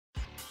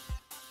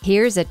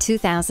Here's a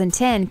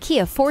 2010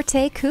 Kia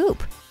Forte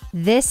Koup.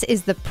 This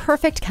is the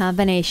perfect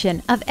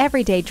combination of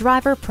everyday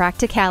driver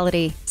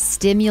practicality,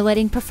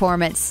 stimulating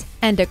performance,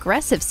 and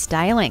aggressive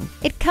styling.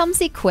 It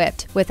comes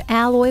equipped with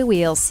alloy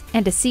wheels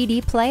and a CD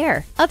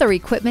player. Other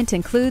equipment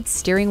includes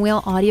steering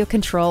wheel audio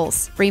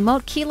controls,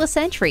 remote keyless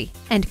entry,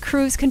 and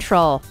cruise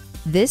control.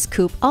 This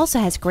coupe also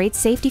has great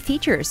safety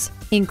features,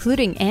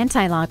 including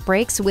anti-lock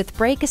brakes with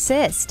brake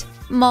assist,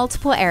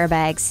 multiple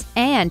airbags,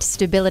 and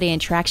stability and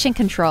traction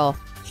control.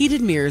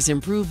 Heated mirrors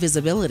improve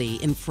visibility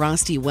in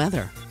frosty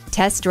weather.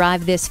 Test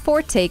drive this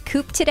Forte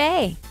Koup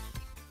today.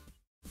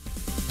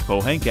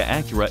 Pohanka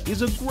Acura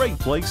is a great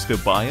place to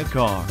buy a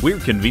car. We're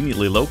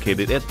conveniently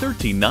located at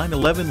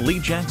 13911 Lee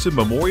Jackson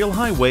Memorial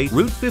Highway,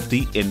 Route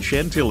 50 in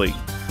Chantilly.